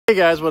Hey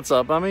guys, what's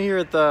up? I'm here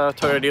at the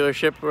Toyota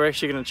dealership. We're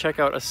actually going to check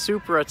out a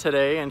Supra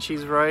today, and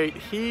she's right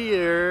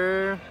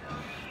here.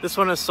 This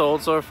one is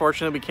sold, so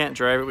unfortunately we can't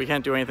drive it. We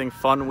can't do anything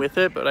fun with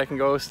it, but I can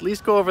go at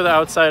least go over the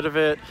outside of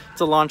it.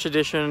 It's a launch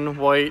edition,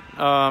 white.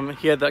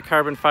 He had that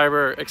carbon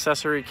fiber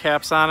accessory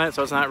caps on it,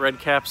 so it's not red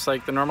caps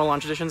like the normal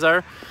launch editions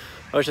are.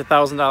 Which is a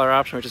 $1,000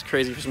 option, which is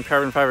crazy for some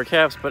carbon fiber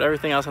caps, but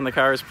everything else on the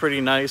car is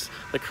pretty nice.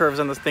 The curves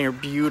on this thing are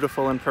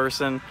beautiful in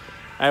person.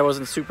 I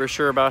wasn't super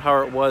sure about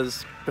how it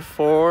was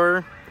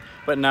before,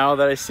 but now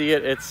that I see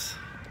it, it's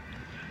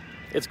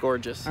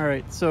gorgeous. All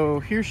right, so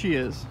here she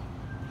is.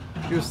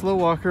 Do a slow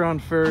walk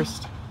around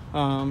first.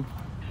 That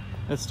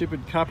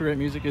stupid copyright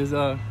music is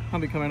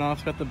probably coming off.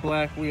 It's got the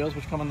black wheels,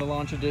 which come on the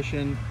launch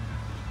edition.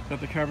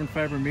 Got the carbon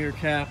fiber mirror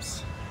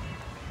caps.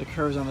 The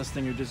curves on this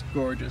thing are just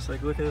gorgeous.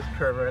 Like, look at this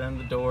curve right on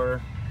the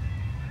door.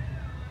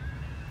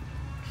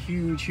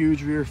 Huge,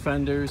 huge rear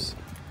fenders.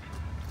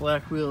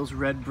 Black wheels,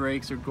 red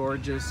brakes are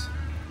gorgeous.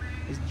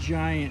 This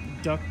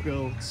giant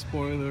duckbill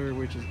spoiler,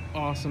 which is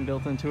awesome,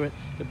 built into it.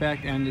 The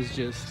back end is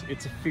just,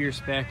 it's a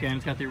fierce back end.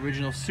 It's got the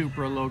original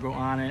Supra logo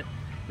on it.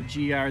 The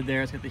GR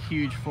there, it's got the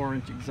huge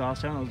 4-inch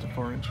exhaust. I don't know if it's a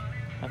 4-inch.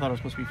 I thought it was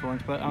supposed to be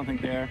 4-inch, but I don't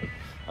think they are.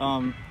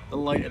 The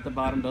light at the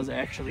bottom does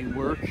actually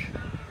work.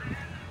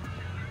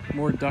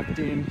 More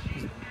ducting,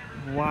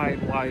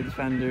 wide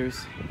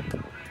fenders.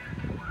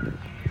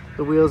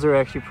 The wheels are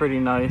actually pretty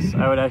nice.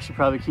 I would actually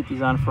probably keep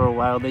these on for a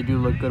while. They do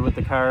look good with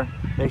the car.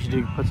 They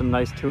actually do put some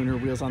nice tuner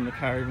wheels on the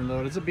car, even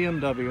though it's a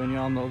BMW and you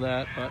all know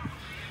that. But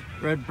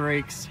red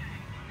brakes,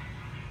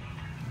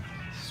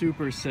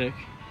 super sick.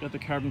 Got the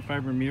carbon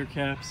fiber mirror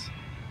caps.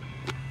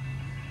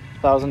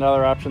 $1,000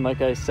 option,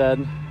 like I said.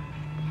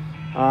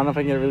 I don't know if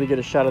I can really get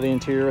a shot of the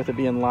interior with it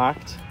being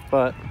locked,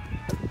 but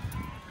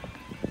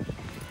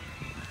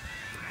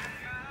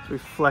it's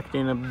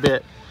reflecting a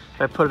bit.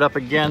 If I put it up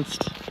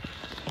against,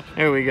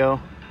 there we go.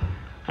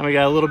 And we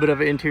got a little bit of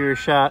an interior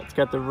shot. It's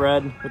got the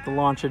red with the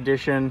launch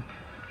edition.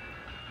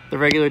 The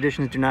regular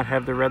editions do not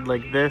have the red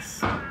like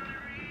this.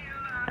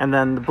 And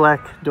then the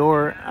black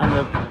door on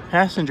the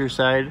passenger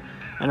side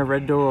and a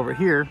red door over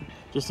here,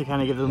 just to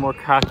kind of give it a more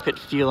cockpit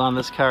feel on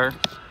this car.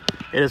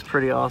 It is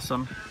pretty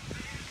awesome.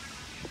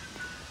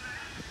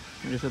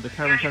 Like I said, the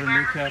carbon fiber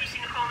mirror caps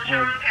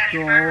are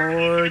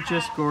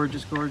gorgeous,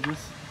 gorgeous,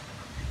 gorgeous.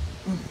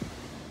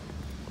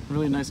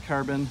 Really nice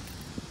carbon.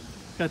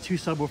 Got 2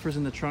 subwoofers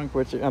in the trunk,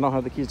 which I don't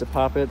have the keys to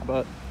pop it,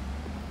 but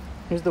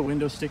here's the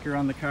window sticker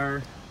on the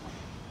car.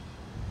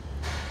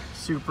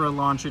 Supra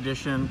launch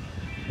edition.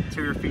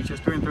 Interior features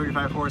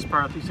 335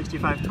 horsepower,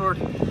 365 torque,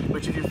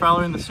 which if you're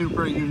following the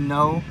Supra, you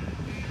know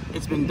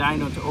it's been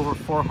dynoed to over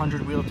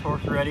 400 wheel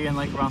torque already and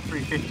like around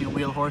 350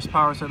 wheel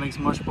horsepower, so it makes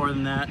much more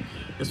than that.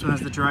 This one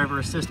has the driver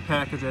assist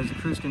package, has the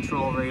cruise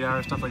control,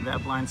 radar, stuff like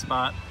that, blind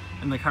spot,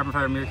 and the carbon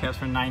fiber mirror caps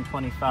for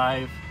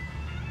 $925.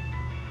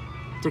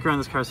 Sticker on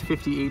this car is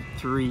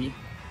 58.3.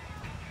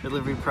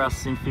 Delivery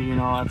processing fee and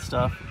all that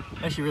stuff.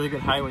 Actually really good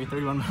highway,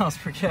 31 miles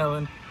per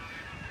gallon.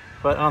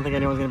 But I don't think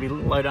anyone's gonna be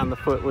light on the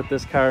foot with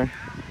this car.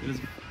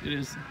 It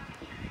is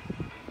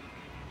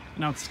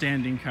an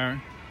outstanding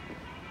car.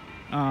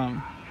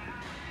 I'm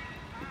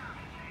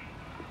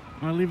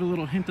gonna leave a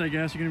little hint, I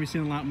guess. You're gonna be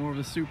seeing a lot more of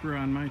the Supra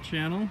on my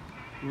channel.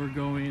 We're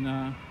going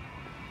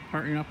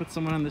partnering up with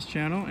someone on this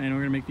channel, and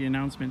we're gonna make the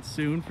announcement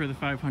soon for the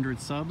 500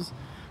 subs.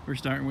 We're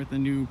starting with a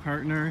new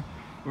partner.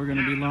 We're going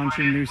to be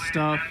launching new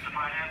stuff.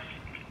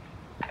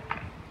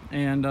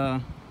 And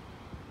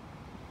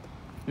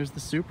there's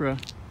the Supra.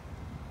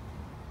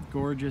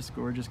 Gorgeous,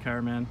 gorgeous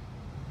car, man.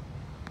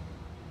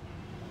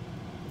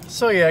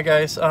 So yeah,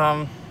 guys,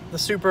 the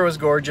Supra was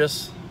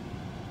gorgeous.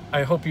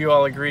 I hope you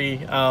all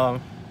agree.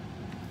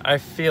 I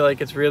feel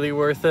like it's really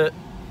worth it.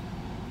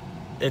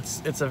 It's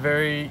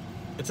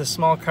a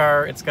small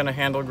car. It's going to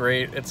handle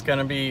great. It's going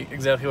to be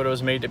exactly what it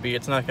was made to be.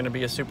 It's not going to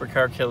be a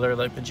supercar killer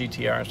like the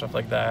GTR and stuff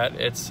like that.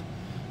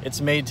 It's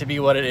made to be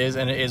what it is,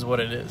 and it is what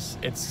it is.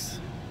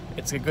 It's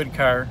a good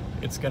car.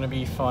 It's going to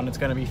be fun. It's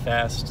going to be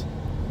fast.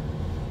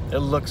 It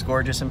looks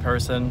gorgeous in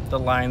person. The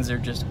lines are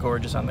just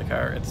gorgeous on the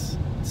car. It's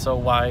so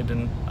wide,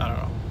 and I don't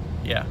know.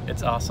 Yeah,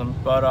 it's awesome.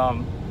 But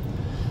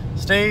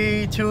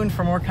stay tuned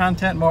for more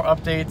content, more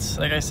updates.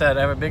 Like I said,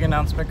 I have a big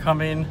announcement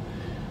coming.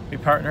 Be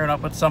partnering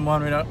up with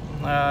someone.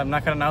 I'm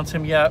not going to announce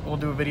him yet. We'll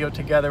do a video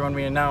together when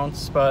we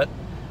announce, but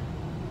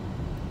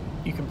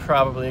you can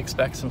probably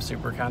expect some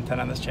Supra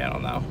content on this channel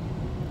now.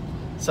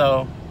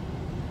 So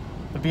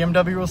the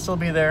BMW will still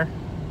be there.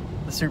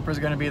 The Supra is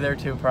going to be there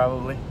too,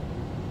 probably.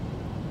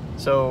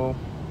 So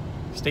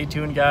stay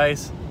tuned,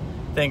 guys.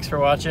 Thanks for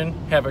watching.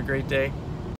 Have a great day.